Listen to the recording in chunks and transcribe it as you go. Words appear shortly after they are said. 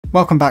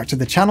Welcome back to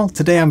the channel.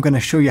 Today I'm going to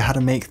show you how to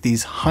make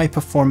these high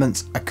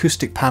performance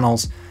acoustic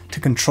panels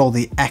to control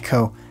the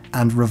echo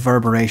and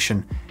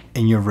reverberation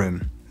in your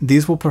room.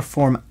 These will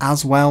perform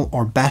as well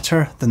or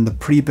better than the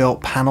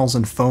pre-built panels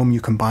and foam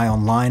you can buy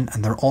online,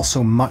 and they're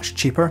also much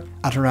cheaper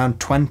at around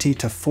 20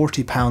 to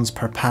 40 pounds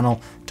per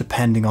panel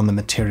depending on the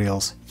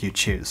materials you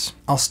choose.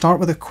 I'll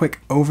start with a quick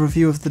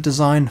overview of the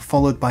design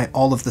followed by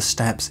all of the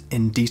steps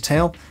in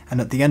detail,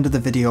 and at the end of the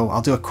video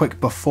I'll do a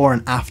quick before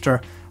and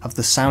after of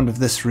the sound of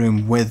this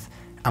room with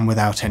and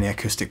without any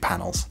acoustic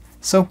panels.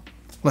 So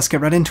let's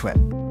get right into it.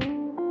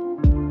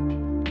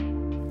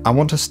 I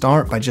want to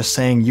start by just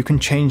saying you can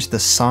change the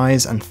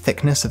size and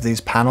thickness of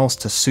these panels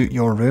to suit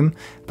your room,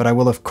 but I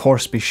will of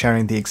course be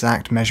sharing the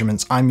exact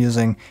measurements I'm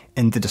using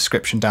in the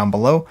description down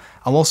below.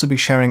 I'll also be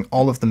sharing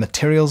all of the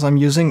materials I'm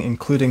using,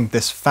 including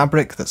this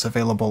fabric that's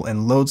available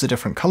in loads of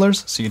different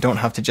colors, so you don't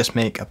have to just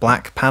make a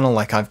black panel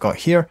like I've got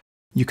here.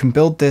 You can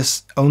build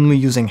this only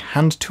using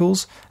hand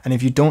tools, and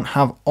if you don't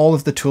have all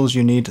of the tools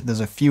you need, there's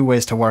a few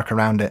ways to work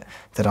around it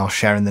that I'll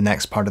share in the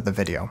next part of the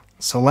video.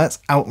 So let's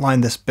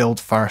outline this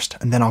build first,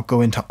 and then I'll go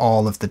into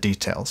all of the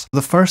details.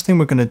 The first thing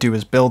we're going to do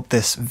is build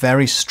this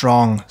very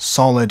strong,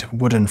 solid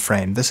wooden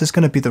frame. This is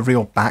going to be the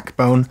real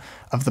backbone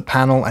of the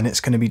panel, and it's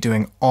going to be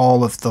doing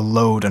all of the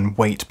load and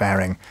weight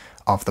bearing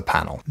of the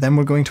panel. Then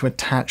we're going to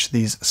attach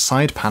these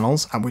side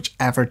panels at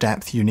whichever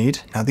depth you need.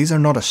 Now these are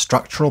not a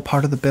structural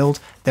part of the build,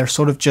 they're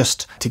sort of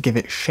just to give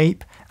it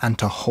shape and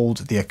to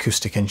hold the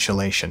acoustic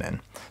insulation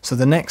in. So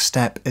the next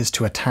step is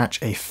to attach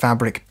a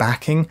fabric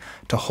backing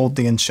to hold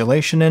the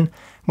insulation in.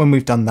 When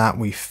we've done that,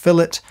 we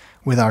fill it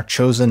with our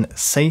chosen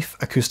safe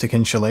acoustic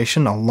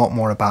insulation. A lot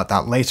more about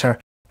that later.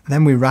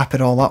 Then we wrap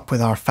it all up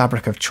with our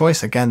fabric of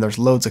choice. Again, there's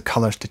loads of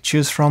colors to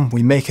choose from.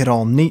 We make it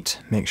all neat,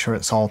 make sure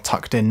it's all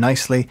tucked in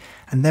nicely,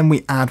 and then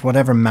we add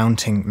whatever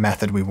mounting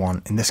method we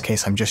want. In this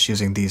case, I'm just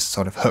using these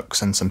sort of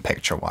hooks and some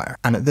picture wire.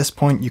 And at this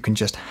point, you can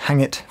just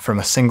hang it from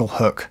a single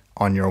hook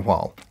on your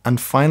wall. And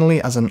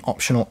finally, as an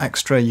optional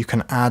extra, you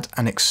can add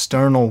an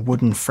external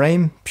wooden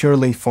frame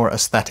purely for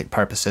aesthetic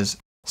purposes.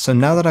 So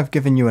now that I've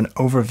given you an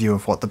overview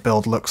of what the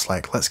build looks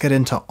like, let's get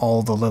into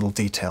all the little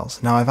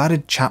details. Now I've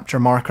added chapter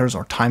markers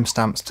or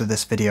timestamps to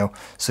this video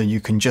so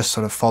you can just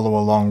sort of follow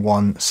along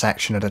one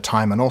section at a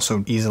time and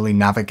also easily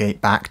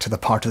navigate back to the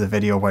part of the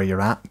video where you're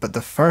at. But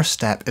the first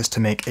step is to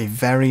make a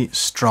very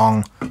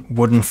strong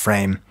wooden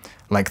frame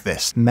like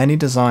this. Many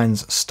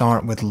designs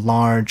start with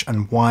large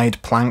and wide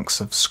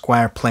planks of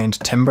square planed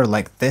timber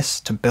like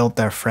this to build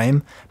their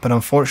frame, but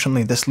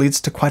unfortunately this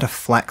leads to quite a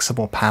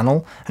flexible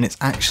panel, and it's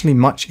actually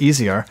much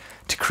easier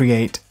to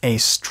create a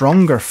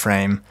stronger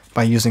frame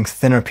by using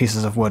thinner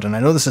pieces of wood. And I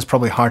know this is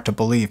probably hard to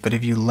believe, but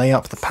if you lay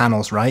up the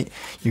panels right,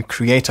 you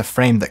create a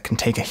frame that can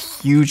take a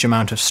huge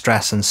amount of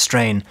stress and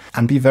strain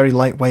and be very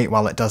lightweight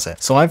while it does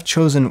it. So I've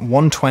chosen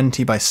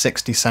 120 by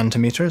 60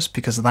 centimeters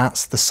because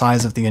that's the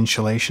size of the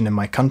insulation in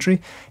my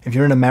country. If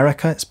you're in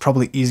America, it's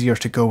probably easier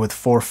to go with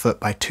 4 foot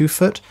by 2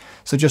 foot.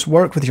 So just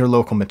work with your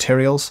local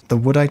materials. The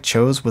wood I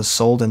chose was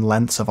sold in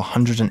lengths of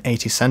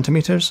 180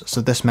 centimeters,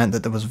 so this meant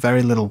that there was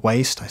very little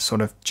waste. I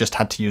sort of just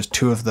had to use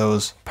 2 of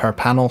those per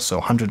panel, so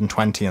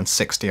 120 and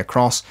 60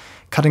 across,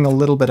 cutting a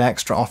little bit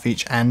extra off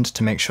each end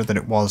to make sure that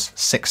it was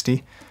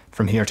 60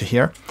 from here to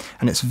here.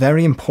 And it's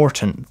very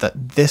important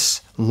that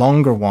this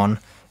longer one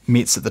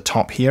meets at the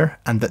top here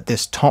and that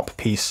this top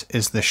piece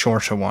is the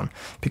shorter one,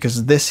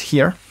 because this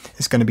here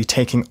is going to be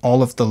taking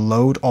all of the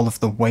load, all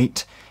of the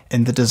weight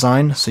in the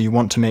design, so you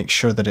want to make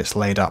sure that it's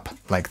laid up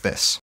like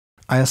this.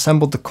 I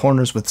assembled the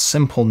corners with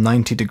simple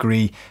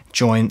 90-degree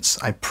joints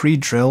I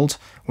pre-drilled,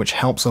 which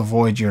helps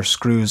avoid your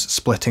screws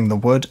splitting the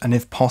wood, and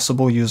if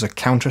possible use a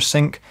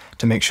countersink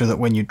to make sure that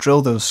when you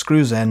drill those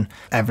screws in,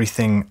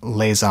 everything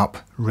lays up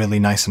really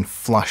nice and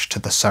flush to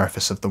the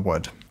surface of the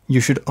wood.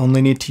 You should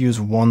only need to use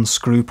 1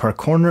 screw per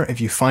corner. If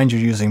you find you're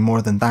using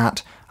more than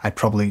that, I'd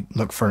probably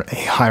look for a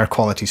higher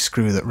quality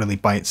screw that really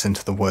bites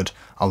into the wood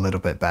a little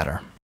bit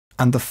better.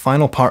 And the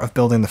final part of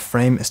building the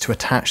frame is to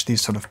attach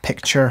these sort of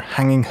picture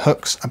hanging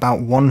hooks about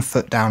 1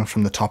 foot down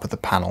from the top of the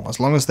panel. As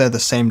long as they're the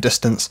same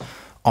distance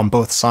on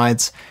both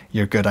sides,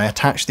 you're good. I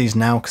attach these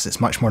now because it's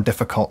much more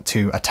difficult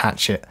to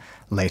attach it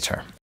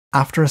later.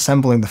 After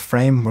assembling the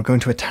frame, we're going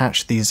to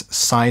attach these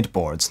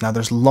sideboards. Now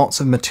there's lots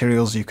of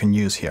materials you can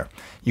use here.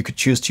 You could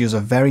choose to use a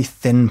very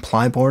thin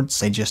plyboard,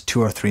 say just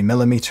 2 or 3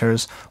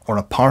 millimeters, or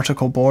a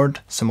particle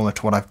board, similar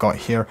to what I've got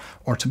here,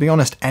 or to be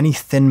honest, any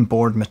thin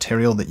board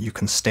material that you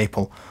can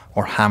staple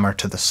or hammer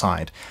to the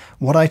side.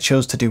 What I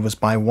chose to do was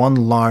buy 1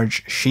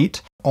 large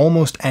sheet.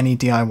 Almost any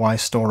DIY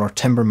store or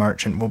timber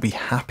merchant will be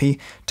happy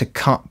to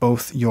cut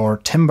both your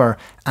timber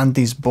and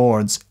these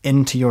boards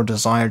into your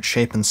desired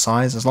shape and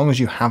size, as long as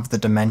you have the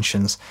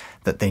dimensions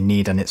that they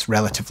need and it's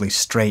relatively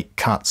straight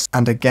cuts.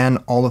 And again,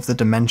 all of the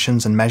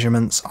dimensions and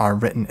measurements are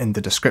written in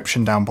the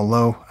description down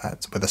below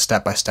with a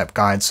step-by-step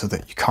guide so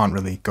that you can't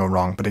really go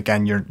wrong. But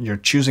again, you're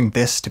choosing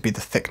this to be the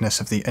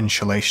thickness of the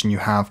insulation you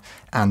have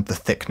and the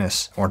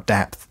thickness or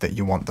depth that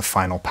you want the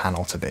final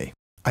panel to be.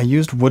 I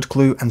used wood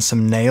glue and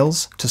some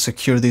nails to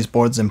secure these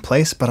boards in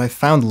place, but I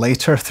found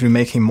later through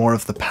making more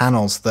of the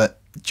panels that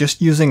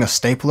just using a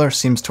stapler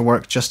seems to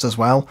work just as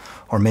well,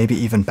 or maybe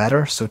even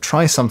better. So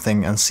try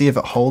something and see if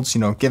it holds,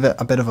 give it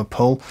a bit of a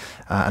pull,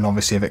 and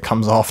obviously if it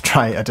comes off,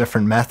 try a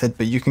different method,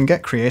 but you can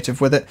get creative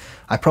with it.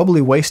 I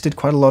probably wasted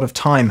quite a lot of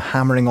time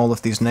hammering all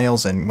of these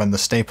nails in when the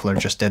stapler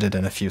just did it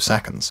in a few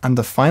seconds. And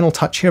the final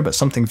touch here, but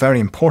something very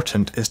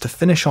important, is to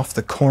finish off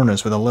the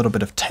corners with a little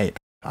bit of tape.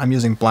 I'm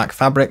using black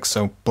fabric,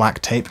 so black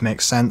tape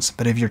makes sense,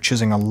 but if you're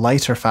choosing a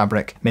lighter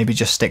fabric, maybe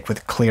just stick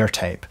with clear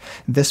tape.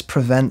 This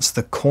prevents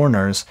the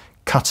corners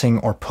cutting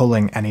or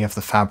pulling any of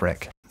the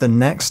fabric. The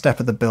next step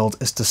of the build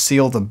is to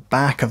seal the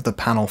back of the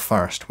panel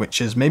first,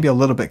 which is maybe a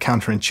little bit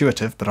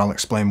counterintuitive, but I'll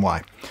explain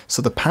why.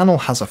 So the panel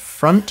has a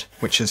front,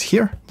 which is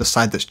here, the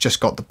side that's just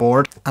got the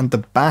board, and the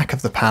back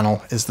of the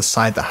panel is the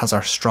side that has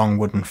our strong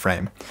wooden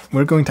frame.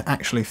 We're going to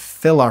actually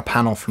fill our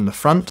panel from the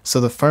front, so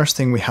the first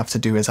thing we have to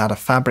do is add a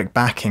fabric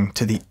backing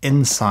to the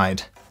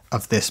inside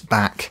of this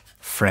back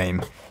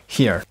frame.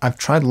 Here, I've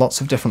tried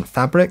lots of different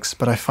fabrics,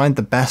 but I find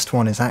the best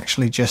one is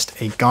actually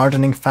just a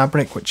gardening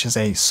fabric, which is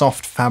a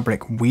soft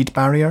fabric weed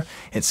barrier.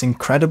 It's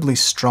incredibly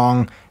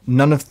strong.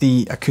 None of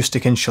the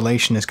acoustic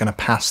insulation is going to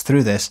pass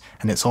through this,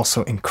 and it's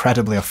also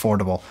incredibly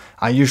affordable.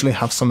 I usually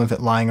have some of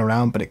it lying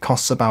around, but it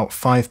costs about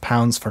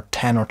 £5 for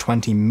 10 or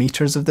 20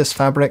 meters of this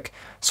fabric.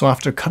 So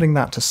after cutting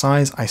that to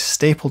size, I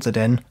stapled it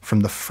in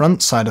from the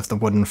front side of the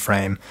wooden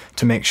frame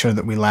to make sure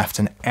that we left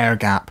an air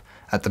gap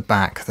at the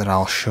back that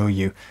I'll show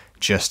you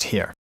just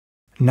here.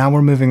 Now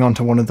we're moving on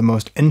to one of the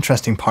most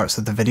interesting parts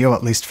of the video,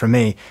 at least for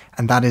me,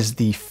 and that is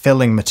the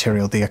filling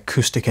material, the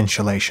acoustic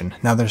insulation.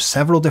 Now there's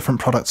several different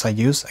products I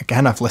use.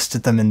 Again, I've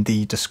listed them in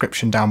the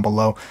description down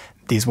below.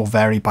 These will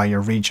vary by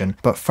your region.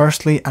 But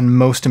firstly, and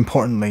most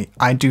importantly,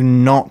 I do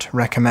not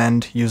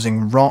recommend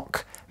using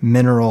rock,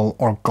 mineral,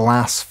 or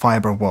glass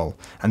fibre wool.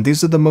 And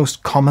these are the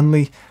most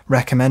commonly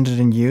recommended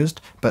and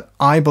used, but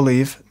I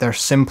believe they're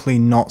simply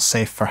not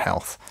safe for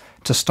health.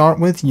 To start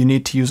with, you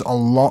need to use a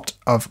lot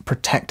of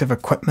protective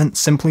equipment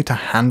simply to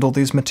handle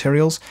these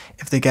materials.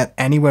 If they get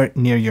anywhere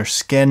near your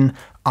skin,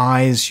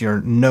 eyes,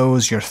 your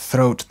nose, your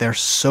throat, they're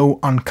so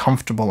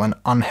uncomfortable and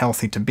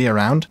unhealthy to be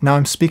around. Now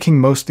I'm speaking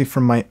mostly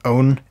from my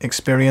own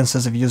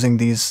experiences of using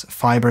these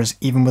fibers.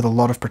 Even with a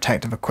lot of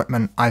protective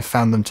equipment, I've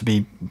found them to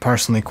be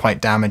personally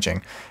quite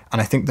damaging. And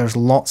I think there's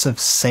lots of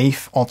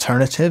safe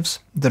alternatives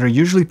that are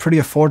usually pretty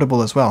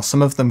affordable as well.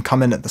 Some of them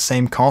come in at the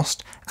same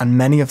cost, and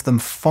many of them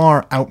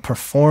far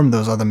outperform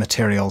those other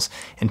materials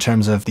in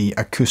terms of the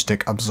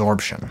acoustic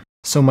absorption.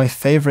 So my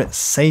favorite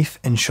safe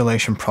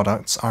insulation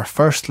products are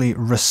firstly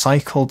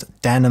recycled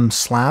denim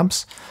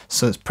slabs.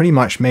 So it's pretty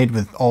much made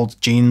with old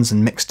jeans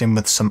and mixed in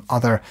with some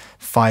other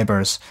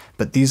fibers.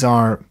 But these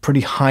are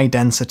pretty high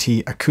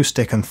density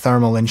acoustic and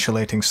thermal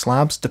insulating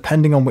slabs.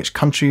 Depending on which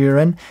country you're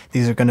in,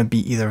 these are going to be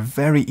either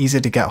very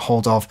easy to get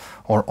hold of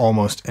or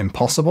almost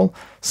impossible.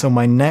 So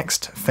my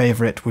next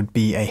favorite would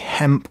be a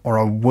hemp or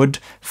a wood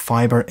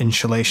fiber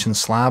insulation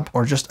slab,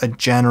 or just a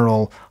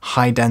general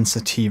high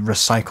density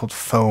recycled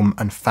foam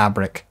and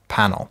fabric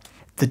panel.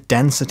 The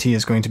density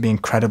is going to be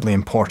incredibly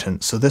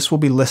important, so this will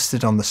be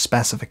listed on the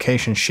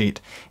specification sheet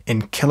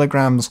in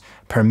kilograms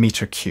per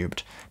meter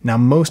cubed. Now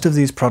most of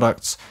these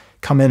products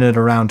come in at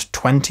around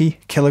 20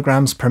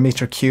 kilograms per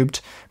meter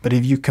cubed, but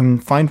if you can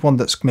find one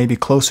that's maybe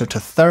closer to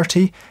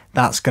 30,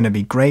 that's going to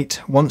be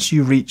great. Once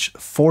you reach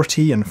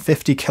 40 and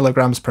 50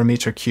 kilograms per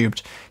meter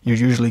cubed, you're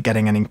usually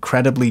getting an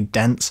incredibly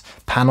dense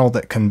panel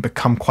that can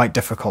become quite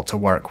difficult to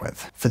work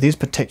with. For these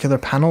particular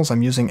panels,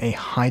 I'm using a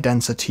high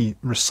density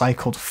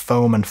recycled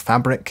foam and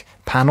fabric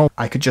panel.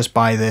 I could just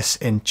buy this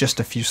in just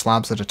a few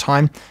slabs at a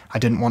time. I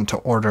didn't want to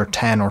order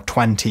 10 or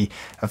 20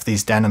 of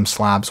these denim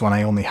slabs when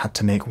I only had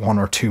to make 1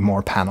 or 2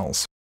 more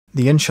panels.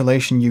 The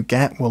insulation you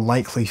get will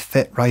likely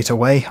fit right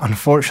away.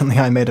 Unfortunately,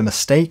 I made a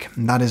mistake,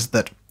 and that is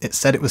that it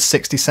said it was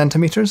 60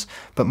 centimeters,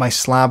 but my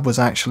slab was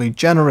actually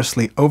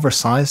generously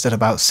oversized at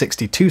about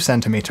 62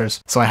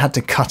 centimeters, so I had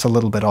to cut a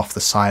little bit off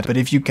the side. But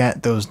if you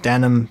get those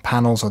denim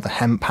panels or the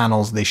hemp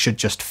panels, they should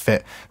just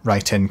fit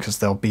right in because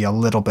they'll be a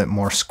little bit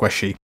more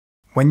squishy.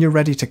 When you're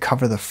ready to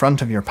cover the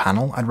front of your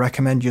panel, I'd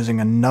recommend using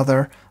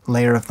another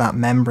layer of that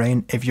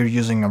membrane if you're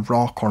using a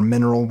rock or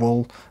mineral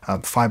wool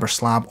fiber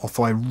slab,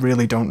 although I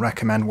really don't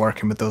recommend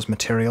working with those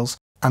materials.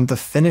 And the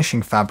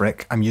finishing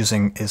fabric I'm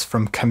using is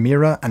from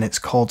Chimera, and it's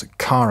called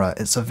Cara.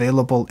 It's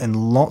available in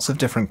lots of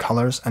different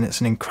colors, and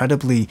it's an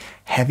incredibly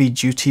heavy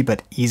duty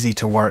but easy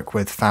to work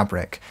with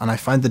fabric. And I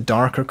find the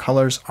darker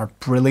colors are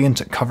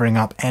brilliant at covering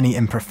up any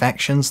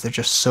imperfections. They're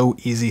just so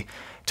easy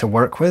to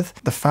work with.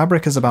 The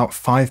fabric is about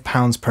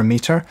 £5 per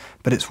meter,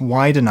 but it's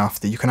wide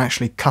enough that you can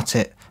actually cut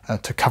it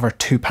to cover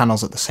 2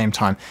 panels at the same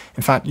time.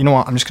 In fact, you know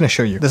what? I'm just going to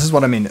show you. This is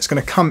what I mean. It's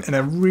going to come in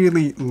a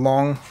really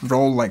long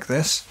roll like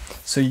this.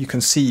 So you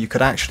can see you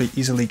could actually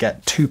easily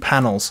get 2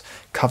 panels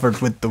covered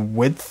with the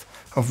width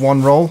of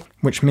one roll,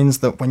 which means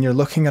that when you're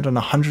looking at an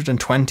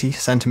 120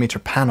 centimeter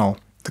panel,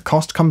 the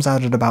cost comes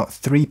out at about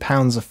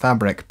 £3 of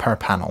fabric per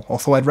panel,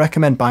 although I'd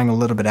recommend buying a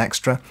little bit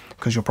extra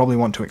because you'll probably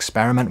want to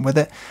experiment with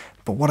it.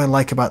 but what I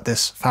like about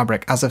this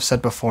fabric, as I've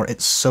said before,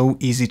 it's so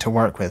easy to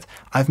work with.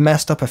 I've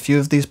messed up a few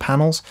of these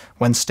panels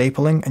when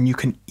stapling, and you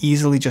can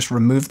easily just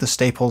remove the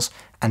staples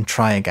and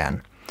try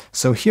again.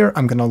 So here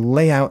I'm going to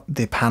lay out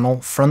the panel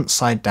front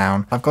side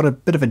down. I've got a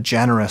bit of a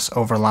generous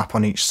overlap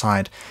on each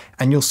side,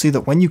 and you'll see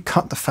that when you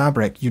cut the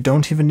fabric, you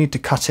don't even need to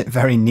cut it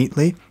very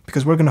neatly,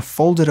 because we're going to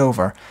fold it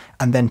over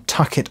and then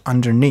tuck it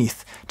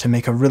underneath to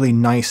make a really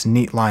nice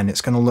neat line.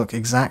 It's going to look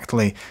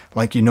exactly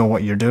like you know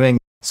what you're doing.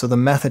 So the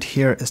method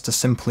here is to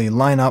simply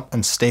line up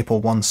and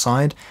staple one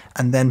side,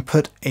 and then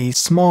put a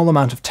small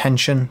amount of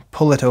tension,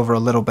 pull it over a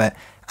little bit,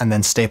 and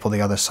then staple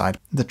the other side.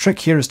 The trick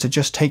here is to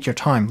just take your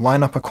time.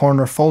 Line up a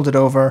corner, fold it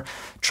over,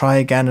 try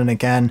again and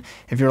again.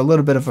 If you're a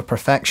little bit of a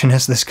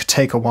perfectionist, this could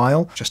take a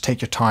while. Just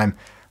take your time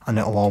and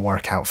it'll all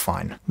work out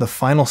fine. The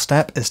final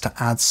step is to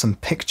add some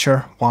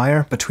picture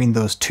wire between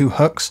those two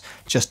hooks.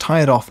 Just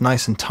tie it off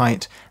nice and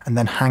tight and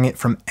then hang it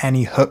from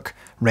any hook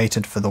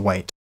rated for the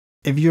weight.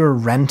 If you're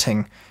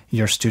renting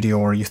your studio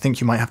or you think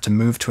you might have to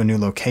move to a new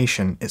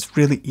location, it's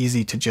really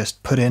easy to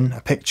just put in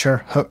a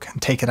picture hook and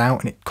take it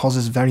out, and it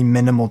causes very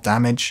minimal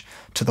damage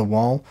to the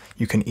wall.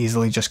 You can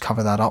easily just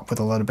cover that up with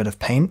a little bit of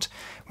paint.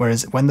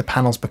 Whereas when the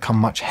panels become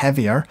much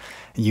heavier,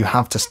 you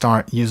have to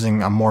start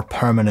using a more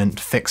permanent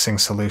fixing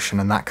solution,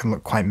 and that can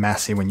look quite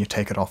messy when you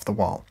take it off the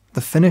wall.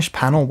 The finished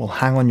panel will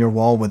hang on your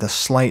wall with a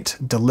slight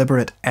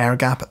deliberate air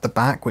gap at the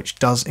back, which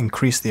does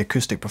increase the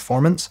acoustic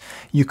performance.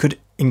 You could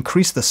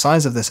increase the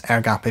size of this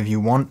air gap if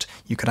you want.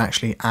 You could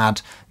actually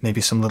add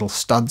maybe some little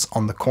studs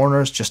on the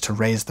corners just to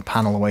raise the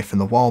panel away from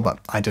the wall, but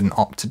I didn't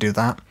opt to do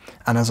that.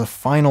 And as a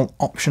final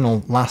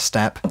optional last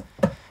step,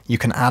 you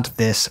can add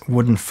this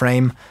wooden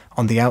frame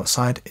on the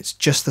outside. It's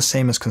just the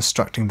same as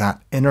constructing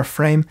that inner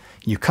frame.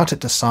 You cut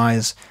it to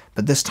size,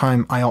 but this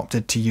time I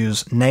opted to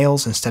use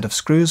nails instead of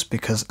screws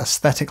because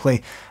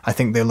aesthetically I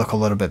think they look a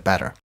little bit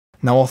better.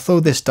 Now, although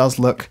this does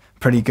look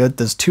pretty good,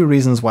 there's two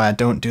reasons why I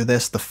don't do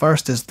this. The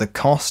first is the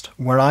cost.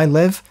 Where I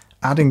live,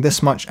 adding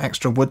this much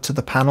extra wood to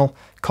the panel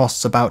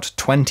costs about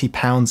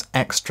 £20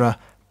 extra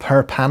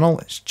per panel.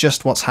 It's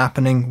just what's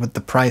happening with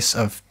the price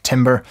of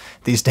timber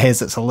these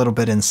days. It's a little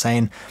bit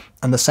insane.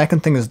 And the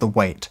second thing is the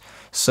weight.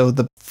 So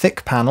the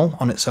thick panel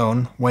on its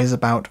own weighs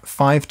about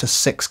 5 to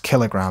 6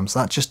 kilograms.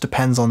 That just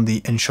depends on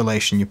the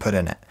insulation you put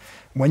in it.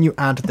 When you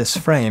add this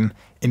frame,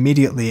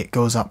 immediately it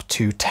goes up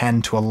to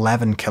 10 to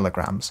 11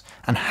 kilograms.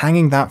 And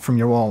hanging that from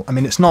your wall, I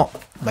mean, it's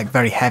not like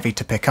very heavy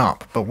to pick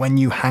up, but when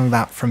you hang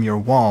that from your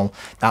wall,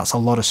 that's a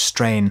lot of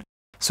strain.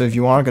 So if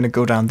you are going to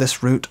go down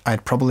this route,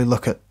 I'd probably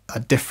look at a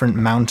different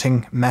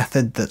mounting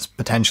method that's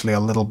potentially a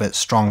little bit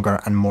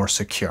stronger and more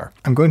secure.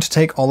 I'm going to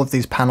take all of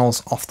these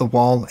panels off the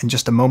wall in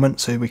just a moment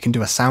so we can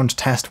do a sound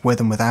test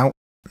with and without.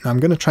 Now I'm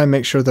going to try and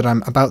make sure that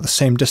I'm about the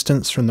same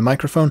distance from the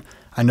microphone.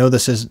 I know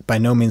this is by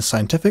no means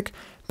scientific,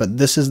 but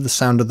this is the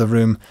sound of the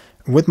room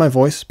with my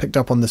voice picked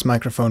up on this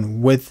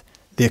microphone with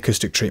the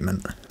acoustic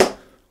treatment.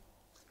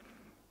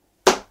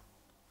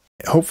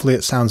 Hopefully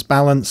it sounds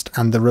balanced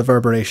and the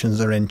reverberations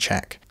are in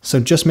check.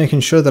 So just making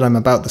sure that I'm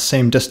about the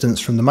same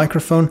distance from the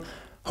microphone.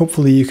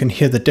 Hopefully you can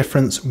hear the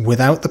difference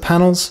without the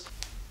panels.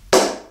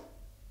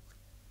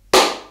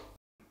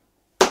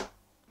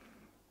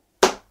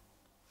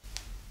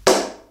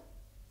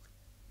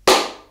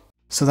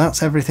 So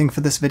that's everything for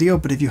this video,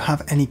 but if you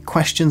have any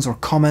questions or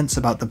comments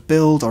about the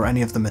build or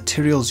any of the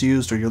materials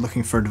used, or you're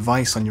looking for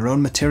advice on your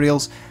own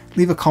materials,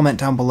 leave a comment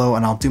down below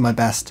and I'll do my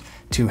best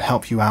to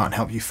help you out and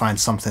help you find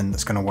something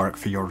that's going to work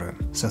for your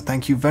room. So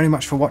thank you very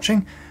much for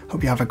watching.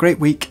 Hope you have a great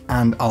week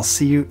and I'll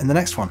see you in the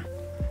next one.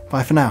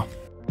 Bye for now.